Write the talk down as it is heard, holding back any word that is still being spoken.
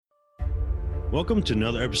Welcome to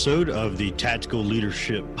another episode of the Tactical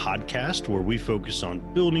Leadership Podcast, where we focus on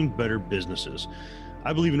building better businesses.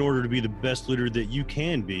 I believe in order to be the best leader that you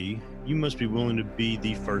can be, you must be willing to be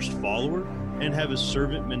the first follower and have a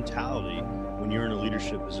servant mentality when you're in a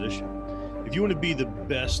leadership position. If you want to be the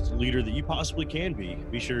best leader that you possibly can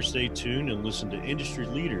be sure to stay tuned and listen to industry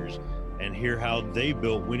leaders and hear how they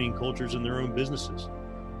built winning cultures in their own businesses.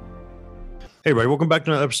 Hey, everybody, welcome back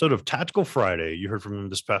to another episode of Tactical Friday. You heard from him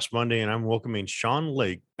this past Monday, and I'm welcoming Sean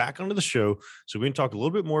Lake back onto the show so we can talk a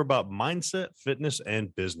little bit more about mindset, fitness,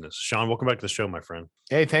 and business. Sean, welcome back to the show, my friend.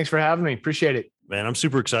 Hey, thanks for having me. Appreciate it. Man, I'm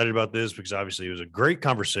super excited about this because obviously it was a great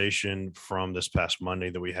conversation from this past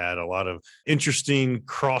Monday that we had a lot of interesting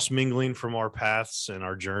cross mingling from our paths and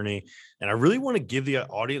our journey. And I really want to give the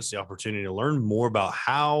audience the opportunity to learn more about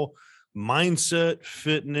how mindset,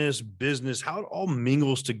 fitness, business, how it all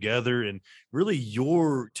mingles together, and really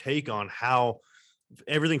your take on how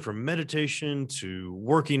everything from meditation to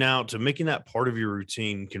working out to making that part of your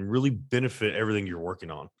routine can really benefit everything you're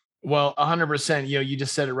working on. Well, 100%, you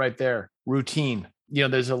just said it right there. Routine.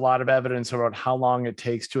 There's a lot of evidence about how long it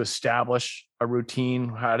takes to establish a routine.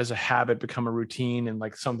 How does a habit become a routine and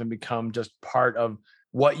like something become just part of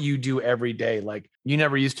what you do every day? Like you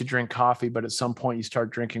never used to drink coffee, but at some point you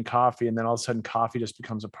start drinking coffee and then all of a sudden coffee just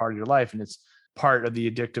becomes a part of your life. And it's part of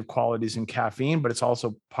the addictive qualities in caffeine, but it's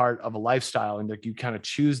also part of a lifestyle. And like you kind of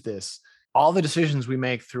choose this. All the decisions we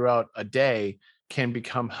make throughout a day can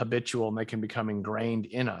become habitual and they can become ingrained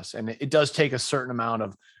in us. And it does take a certain amount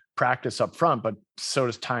of practice up front, but so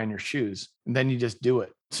does tying your shoes. And then you just do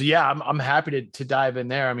it. So yeah, I'm happy to dive in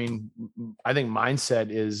there. I mean, I think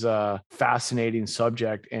mindset is a fascinating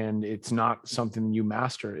subject and it's not something you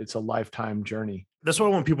master. It's a lifetime journey. That's what I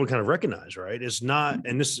want people to kind of recognize, right? It's not,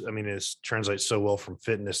 and this, I mean, it translates so well from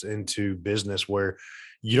fitness into business where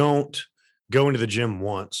you don't go into the gym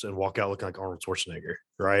once and walk out looking like Arnold Schwarzenegger,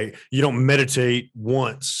 right? You don't meditate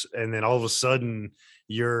once and then all of a sudden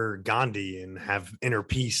you're Gandhi and have inner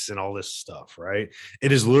peace and all this stuff, right?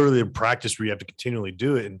 It is literally a practice where you have to continually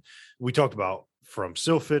do it. And we talked about from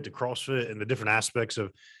SEALFIT to CrossFit and the different aspects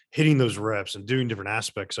of hitting those reps and doing different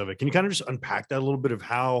aspects of it. Can you kind of just unpack that a little bit of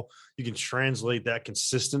how you can translate that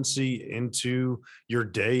consistency into your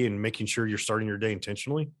day and making sure you're starting your day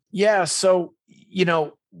intentionally? Yeah. So,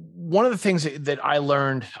 one of the things that I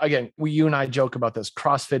learned, again, you and I joke about this,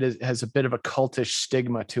 CrossFit has a bit of a cultish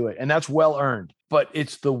stigma to it, and that's well earned, but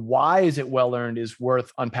it's the why is it well earned is worth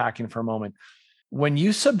unpacking for a moment. When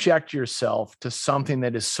you subject yourself to something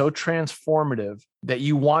that is so transformative that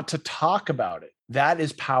you want to talk about it, that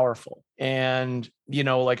is powerful. And,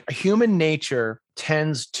 like human nature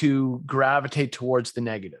tends to gravitate towards the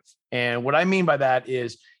negative. And what I mean by that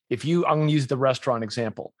is I'm going to use the restaurant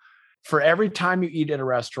example. For every time you eat at a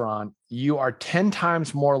restaurant, you are 10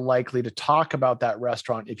 times more likely to talk about that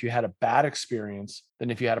restaurant if you had a bad experience than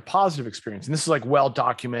if you had a positive experience. And this is like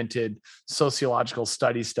well-documented sociological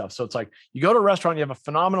study stuff. So it's like you go to a restaurant, you have a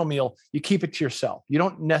phenomenal meal, you keep it to yourself. You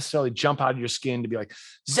don't necessarily jump out of your skin to be like,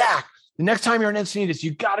 Zach, the next time you're in Encinitas,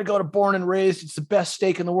 you got to go to Born and Raised. It's the best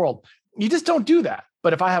steak in the world. You just don't do that.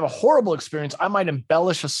 But if I have a horrible experience, I might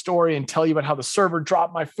embellish a story and tell you about how the server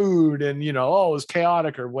dropped my food and, it was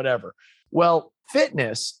chaotic or whatever. Well,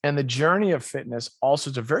 fitness and the journey of fitness also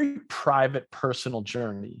is a very private, personal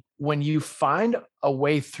journey. When you find a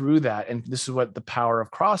way through that, and this is what the power of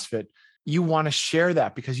CrossFit, you want to share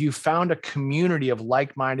that because you found a community of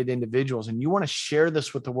like-minded individuals and you want to share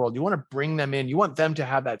this with the world. You want to bring them in. You want them to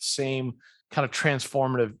have that same kind of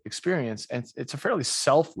transformative experience. And it's a fairly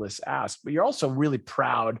selfless ask, but you're also really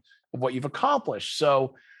proud of what you've accomplished.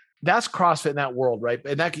 So that's CrossFit in that world, right?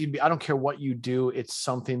 And that could be, I don't care what you do, it's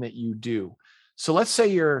something that you do. So let's say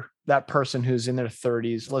you're that person who's in their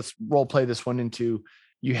 30s. Let's role play this one into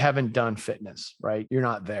you haven't done fitness, right? You're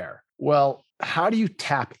not there. Well, how do you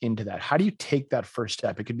tap into that? How do you take that first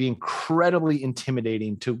step? It could be incredibly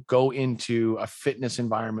intimidating to go into a fitness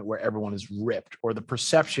environment where everyone is ripped, or the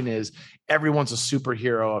perception is everyone's a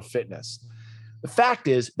superhero of fitness. The fact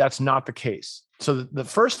is that's not the case. So the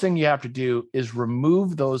first thing you have to do is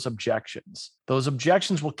remove those objections. Those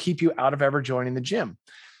objections will keep you out of ever joining the gym.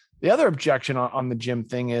 The other objection on the gym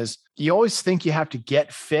thing is you always think you have to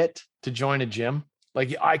get fit to join a gym.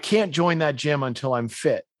 Like, I can't join that gym until I'm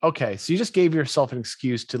fit. Okay, so you just gave yourself an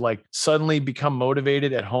excuse to like suddenly become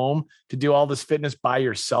motivated at home to do all this fitness by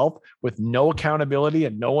yourself with no accountability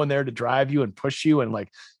and no one there to drive you and push you and like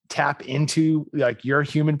tap into like your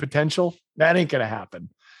human potential. That ain't going to happen.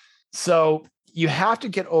 So you have to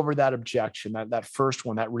get over that objection, that first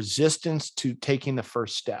one, that resistance to taking the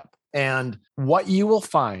first step. And what you will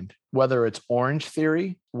find, whether it's Orange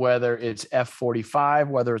Theory, whether it's F45,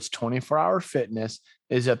 whether it's 24-hour fitness,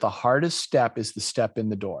 is that the hardest step is the step in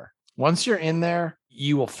the door. Once you're in there,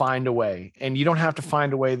 you will find a way. And you don't have to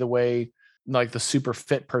find a way the way like the super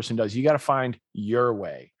fit person does. You got to find your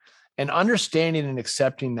way. And understanding and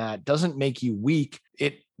accepting that doesn't make you weak.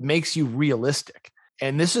 It makes you realistic.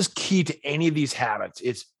 And this is key to any of these habits.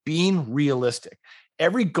 It's being realistic.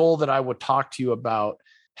 Every goal that I would talk to you about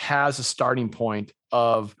has a starting point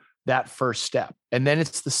of that first step. And then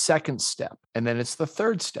it's the second step. And then it's the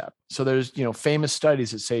third step. So there's, famous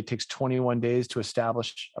studies that say it takes 21 days to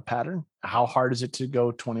establish a pattern. How hard is it to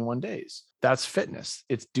go 21 days? That's fitness.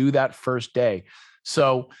 It's do that first day.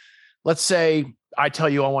 So let's say I tell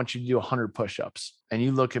you, I want you to do 100 push-ups. And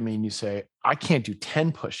you look at me and you say, I can't do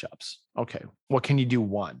 10 push-ups. Okay. Well, can you do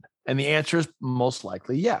one? And the answer is most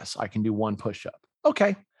likely, yes, I can do one push-up.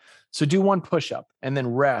 Okay. So do one push-up and then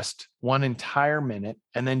rest one entire minute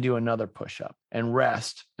and then do another push-up and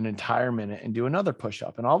rest an entire minute and do another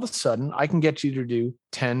push-up. And all of a sudden I can get you to do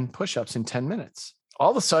 10 push-ups in 10 minutes.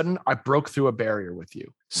 All of a sudden I broke through a barrier with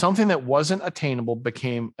you. Something that wasn't attainable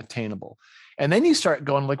became attainable. And then you start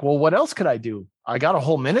going like, well, what else could I do? I got a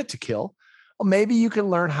whole minute to kill. Well, maybe you can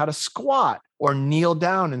learn how to squat or kneel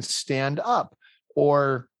down and stand up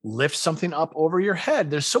or lift something up over your head.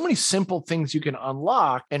 There's so many simple things you can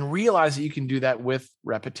unlock and realize that you can do that with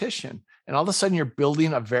repetition. And all of a sudden you're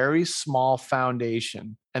building a very small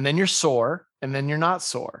foundation and then you're sore and then you're not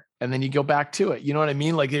sore. And then you go back to it. You know what I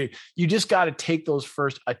mean? Like you just got to take those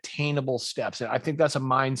first attainable steps. And I think that's a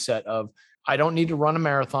mindset of, I don't need to run a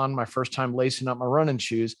marathon my first time lacing up my running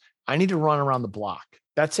shoes. I need to run around the block.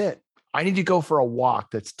 That's it. I need to go for a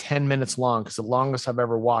walk that's 10 minutes long because the longest I've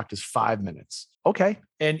ever walked is 5 minutes. Okay.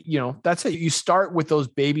 And that's it. You start with those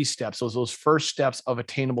baby steps, those first steps of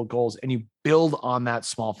attainable goals, and you build on that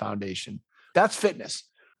small foundation. That's fitness.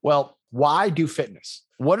 Well, why do fitness?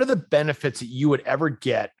 What are the benefits that you would ever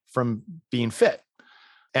get from being fit?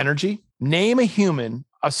 Energy. Name a human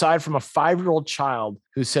aside from a 5-year-old child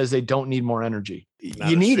who says they don't need more energy.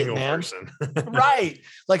 You need it, man. Right.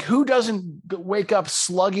 Like who doesn't wake up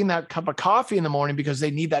slugging that cup of coffee in the morning because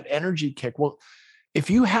they need that energy kick? Well,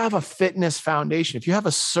 if you have a fitness foundation, if you have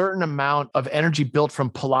a certain amount of energy built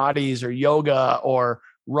from Pilates or yoga or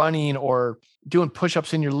running or doing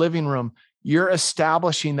push-ups in your living room, you're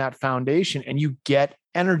establishing that foundation and you get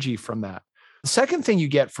energy from that. The second thing you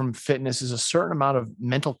get from fitness is a certain amount of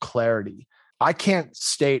mental clarity. I can't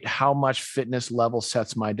state how much fitness level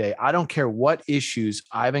sets my day. I don't care what issues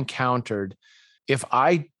I've encountered. If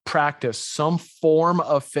I practice some form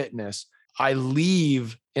of fitness, I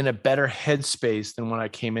leave in a better headspace than when I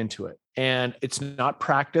came into it. And it's not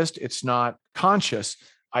practiced. It's not conscious.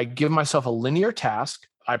 I give myself a linear task.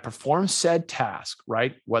 I perform said task,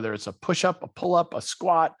 right? Whether it's a push-up, a pull-up, a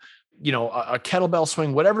squat, a kettlebell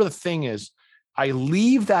swing, whatever the thing is, I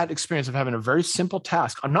leave that experience of having a very simple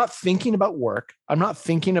task. I'm not thinking about work. I'm not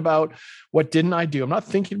thinking about what didn't I do. I'm not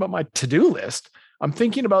thinking about my to-do list. I'm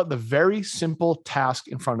thinking about the very simple task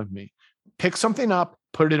in front of me. Pick something up,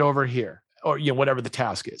 put it over here, or whatever the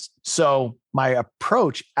task is. So my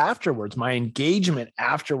approach afterwards, my engagement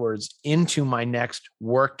afterwards into my next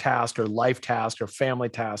work task or life task or family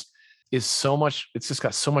task is it's just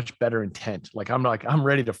got so much better intent. I'm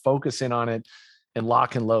ready to focus in on it and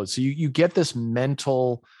lock and load. So you get this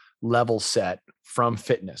mental level set from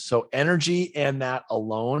fitness. So energy and that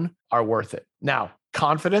alone are worth it. Now,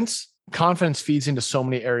 confidence feeds into so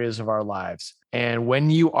many areas of our lives. And when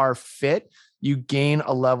you are fit, you gain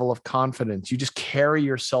a level of confidence. You just carry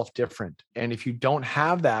yourself different. And if you don't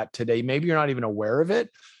have that today, maybe you're not even aware of it.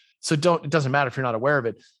 So it doesn't matter if you're not aware of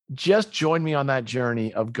it. Just join me on that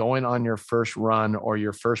journey of going on your first run or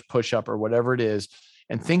your first push-up or whatever it is.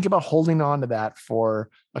 And think about holding on to that for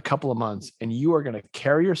a couple of months. And you are going to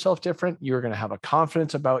carry yourself different. You're going to have a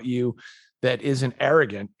confidence about you that isn't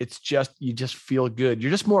arrogant. It's just, you just feel good.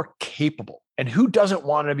 You're just more capable. And who doesn't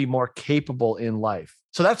want to be more capable in life?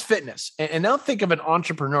 So that's fitness. And now think of an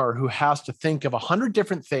entrepreneur who has to think of 100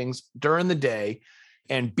 different things during the day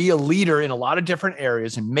and be a leader in a lot of different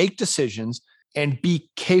areas and make decisions and be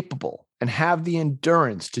capable and have the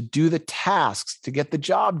endurance to do the tasks to get the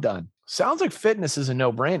job done. Sounds like fitness is a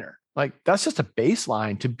no-brainer. Like that's just a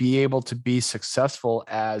baseline to be able to be successful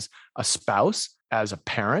as a spouse, as a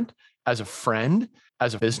parent, as a friend,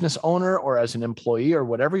 as a business owner, or as an employee, or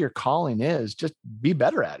whatever your calling is. Just be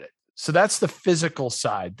better at it. So that's the physical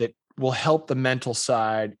side that will help the mental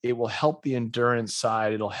side. It will help the endurance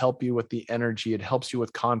side. It'll help you with the energy. It helps you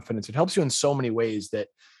with confidence. It helps you in so many ways that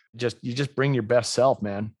you just bring your best self,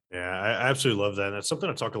 man. Yeah, I absolutely love that. And that's something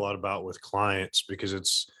I talk a lot about with clients because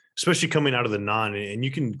it's especially coming out of the non, and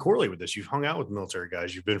you can correlate with this. You've hung out with military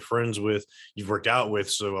guys, you've been friends with, you've worked out with.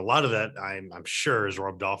 So a lot of that I'm sure is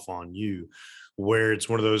rubbed off on you, where it's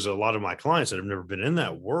one of those, a lot of my clients that have never been in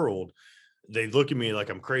that world, they look at me like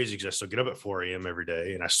I'm crazy because I still get up at 4 a.m. every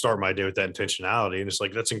day and I start my day with that intentionality. And it's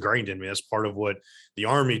like, that's ingrained in me. That's part of what the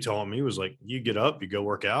Army taught me, was like, you get up, you go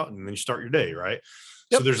work out, and then you start your day. Right.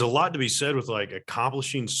 Yep. So there's a lot to be said with like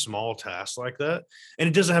accomplishing small tasks like that. And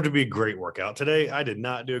it doesn't have to be a great workout. Today, I did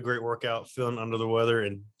not do a great workout, feeling under the weather,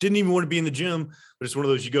 and didn't even want to be in the gym. But it's one of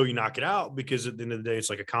those, you go, you knock it out, because at the end of the day, it's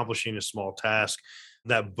like accomplishing a small task.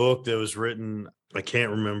 That book that was written, I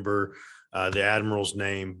can't remember the admiral's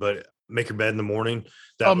name, but Make Your Bed in the Morning.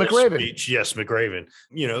 That McRaven. Speech. Yes, McRaven.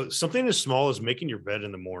 You know, something as small as making your bed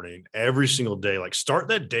in the morning every single day, like start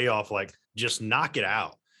that day off, like just knock it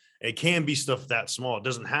out. It can be stuff that small. It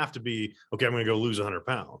doesn't have to be, okay, I'm going to go lose 100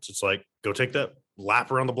 pounds. It's like, go take that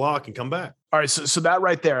lap around the block and come back. All right. So that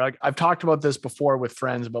right there, like I've talked about this before with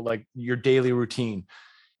friends about like your daily routine.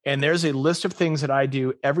 And there's a list of things that I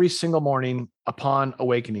do every single morning upon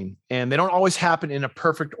awakening. And they don't always happen in a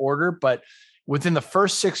perfect order, but within the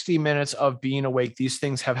first 60 minutes of being awake, these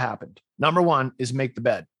things have happened. Number one is make the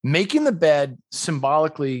bed. Making the bed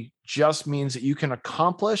symbolically just means that you can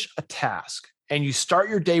accomplish a task and you start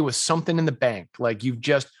your day with something in the bank. Like you've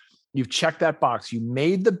checked that box. You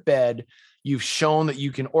made the bed. You've shown that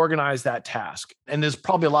you can organize that task. And there's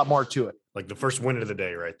probably a lot more to it. Like the first win of the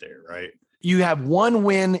day right there, right? You have one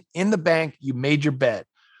win in the bank. You made your bed.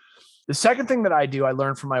 The second thing that I do, I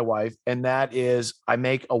learned from my wife, and that is I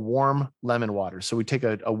make a warm lemon water. So we take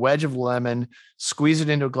a wedge of lemon, squeeze it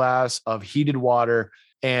into a glass of heated water,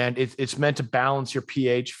 and it's meant to balance your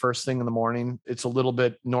pH first thing in the morning. It's a little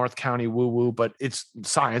bit North County woo-woo, but it's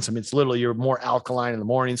science. I mean, it's literally you're more alkaline in the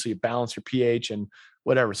morning, so you balance your pH and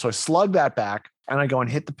whatever. So I slug that back, and I go and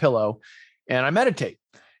hit the pillow, and I meditate.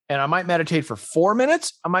 And I might meditate for 4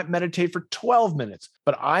 minutes. I might meditate for 12 minutes,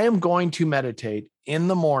 but I am going to meditate in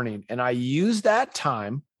the morning. And I use that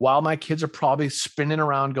time while my kids are probably spinning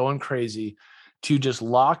around going crazy to just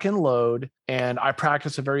lock and load. And I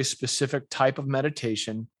practice a very specific type of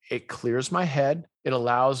meditation. It clears my head. It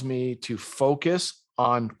allows me to focus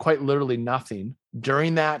on quite literally nothing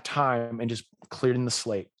during that time and just clearing the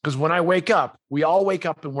slate. Because when I wake up, we all wake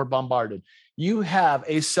up and we're bombarded. You have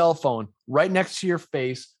a cell phone right next to your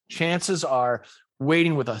face. Chances are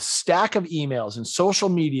waiting with a stack of emails and social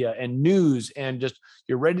media and news, and just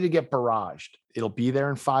you're ready to get barraged. It'll be there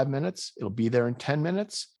in 5 minutes. It'll be there in 10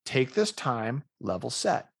 minutes. Take this time, level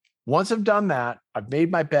set. Once I've done that, I've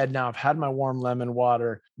made my bed now, I've had my warm lemon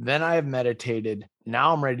water, then I have meditated.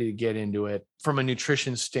 Now I'm ready to get into it. From a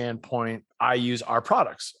nutrition standpoint, I use our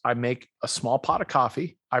products. I make a small pot of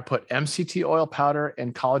coffee. I put MCT oil powder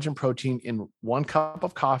and collagen protein in 1 cup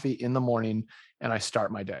of coffee in the morning, and I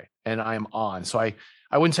start my day and I am on. So I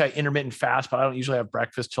wouldn't say I intermittent fast, but I don't usually have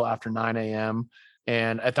breakfast till after 9 a.m.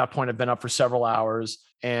 And at that point, I've been up for several hours,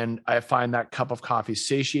 and I find that cup of coffee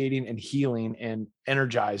satiating and healing and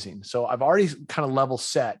energizing. So I've already kind of level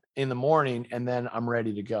set in the morning, and then I'm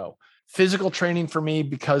ready to go. Physical training for me,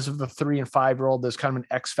 because of the 3 and 5-year-old, there's kind of an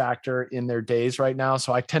X factor in their days right now.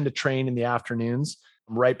 So I tend to train in the afternoons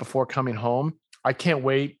right before coming home. I can't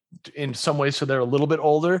wait in some ways so they're a little bit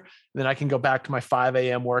older. Then I can go back to my 5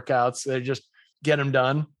 a.m. workouts. They just get them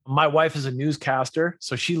done. My wife is a newscaster,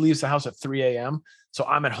 so she leaves the house at 3 a.m. So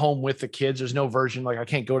I'm at home with the kids. There's no version. Like I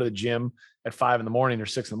can't go to the gym at 5 in the morning or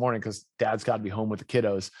 6 in the morning because dad's got to be home with the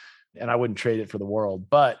kiddos, and I wouldn't trade it for the world.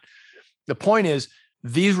 But the point is,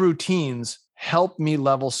 these routines help me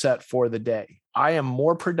level set for the day. I am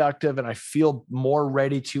more productive and I feel more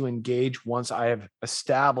ready to engage once I have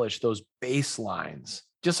established those baselines.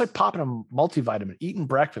 Just like popping a multivitamin, eating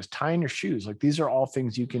breakfast, tying your shoes. Like these are all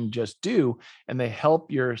things you can just do, and they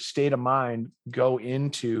help your state of mind go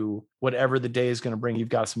into whatever the day is going to bring. You've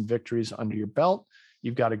got some victories under your belt.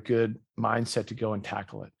 You've got a good mindset to go and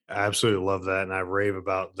tackle it. I absolutely love that. And I rave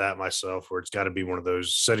about that myself, where it's got to be one of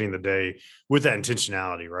those setting the day with that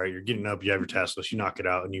intentionality, right? You're getting up, you have your task list, you knock it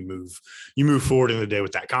out, and you move forward in the day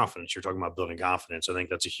with that confidence. You're talking about building confidence. I think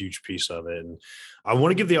that's a huge piece of it. And I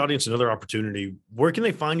want to give the audience another opportunity. Where can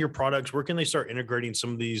they find your products? Where can they start integrating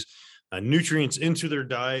some of these nutrients into their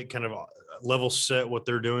diet, kind of level set what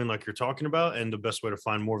they're doing, like you're talking about, and the best way to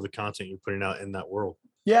find more of the content you're putting out in that world?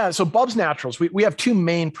 Yeah. So Bubs Naturals, we have 2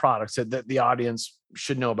 main products that the audience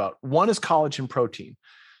should know about. One is collagen protein.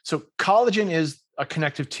 So collagen is a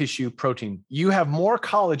connective tissue protein. You have more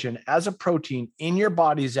collagen as a protein in your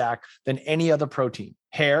body, Zach, than any other protein.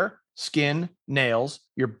 Hair, skin, nails,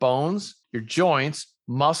 your bones, your joints,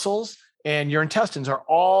 muscles, and your intestines are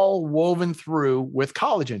all woven through with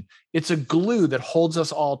collagen. It's a glue that holds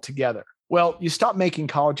us all together. Well, you stop making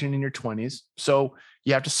collagen in your 20s. So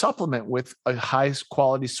you have to supplement with a high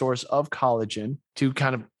quality source of collagen to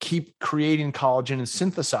kind of keep creating collagen and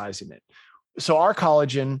synthesizing it. So our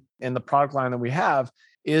collagen and the product line that we have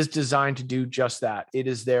is designed to do just that. It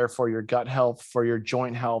is there for your gut health, for your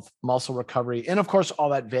joint health, muscle recovery, and of course, all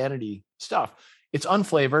that vanity stuff. It's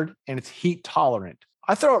unflavored and it's heat tolerant.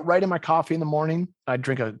 I throw it right in my coffee in the morning. I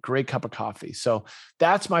drink a great cup of coffee. So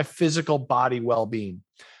that's my physical body well-being.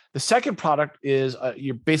 The second product is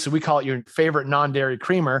we call it your favorite non-dairy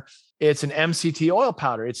creamer. It's an MCT oil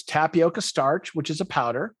powder. It's tapioca starch, which is a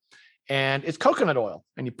powder, and it's coconut oil.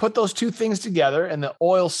 And you put those two things together and the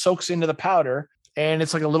oil soaks into the powder. And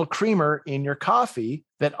it's like a little creamer in your coffee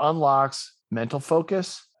that unlocks mental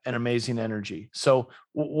focus and amazing energy. So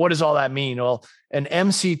what does all that mean? Well, an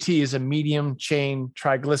MCT is a medium chain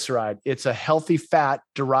triglyceride. It's a healthy fat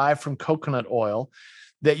derived from coconut oil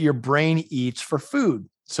that your brain eats for food.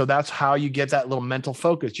 So that's how you get that little mental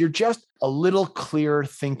focus. You're just a little clearer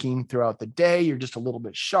thinking throughout the day. You're just a little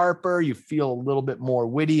bit sharper. You feel a little bit more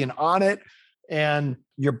witty and on it. And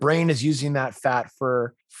your brain is using that fat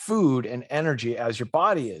for food and energy as your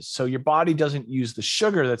body is. So your body doesn't use the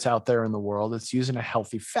sugar that's out there in the world. It's using a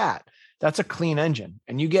healthy fat. That's a clean engine.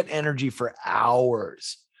 And you get energy for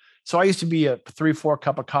hours. So I used to be a 3-4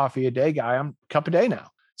 cup of coffee a day guy. I'm a cup a day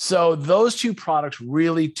now. So those two products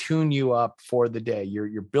really tune you up for the day.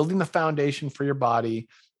 You're building the foundation for your body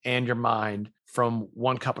and your mind from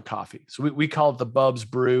 1 cup of coffee. So we call it the Bubs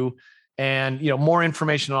Brew. And, more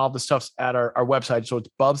information on all the stuff's at our website. So it's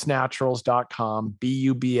bubsnaturals.com,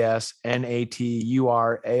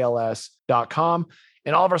 BUBSNATURALS.com.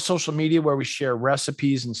 And all of our social media where we share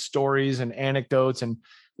recipes and stories and anecdotes and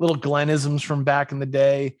little Glenisms from back in the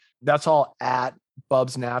day. That's all at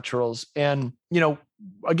Bubs Naturals. And,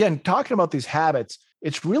 again, talking about these habits,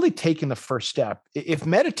 it's really taking the first step. If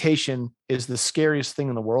meditation is the scariest thing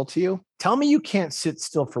in the world to you, tell me you can't sit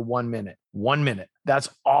still for 1 minute. 1 minute. That's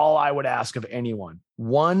all I would ask of anyone.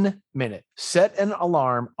 1 minute. Set an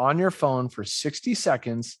alarm on your phone for 60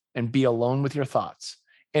 seconds and be alone with your thoughts.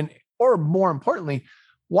 Or more importantly,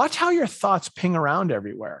 watch how your thoughts ping around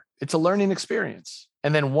everywhere. It's a learning experience.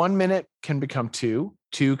 And then 1 minute can become 2,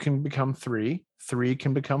 2 can become 3, 3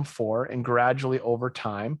 can become 4, and gradually over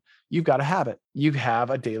time, you've got a habit. You have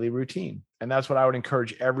a daily routine. And that's what I would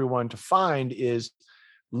encourage everyone to find is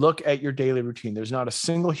look at your daily routine. There's not a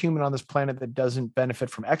single human on this planet that doesn't benefit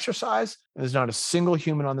from exercise. And there's not a single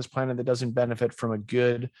human on this planet that doesn't benefit from a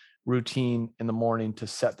good routine in the morning to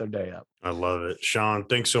set their day up. I love it. Sean,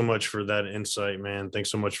 thanks so much for that insight, man. Thanks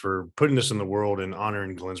so much for putting this in the world and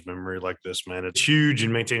honoring Glenn's memory like this, man. It's huge,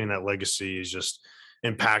 and maintaining that legacy is just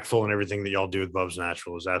impactful, and everything that y'all do with Bubs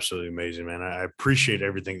Natural is absolutely amazing, man. I appreciate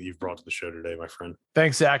everything that you've brought to the show today, my friend.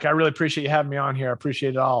 Thanks, Zach. I really appreciate you having me on here. I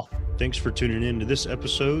appreciate it all. Thanks for tuning in to this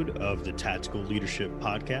episode of the Tactical Leadership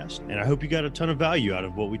Podcast, and I hope you got a ton of value out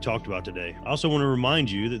of what we talked about today. I also want to remind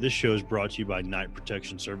you that this show is brought to you by Knight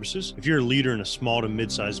Protection Services. If you're a leader in a small to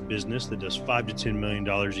mid-sized business that does $5 to $10 million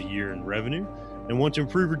a year in revenue and want to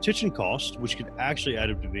improve retention costs, which could actually add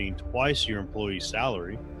up to being twice your employee's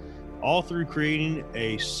salary, all through creating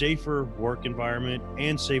a safer work environment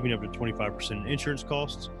and saving up to 25% in insurance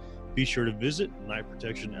costs, be sure to visit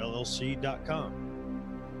knightprotectionllc.com.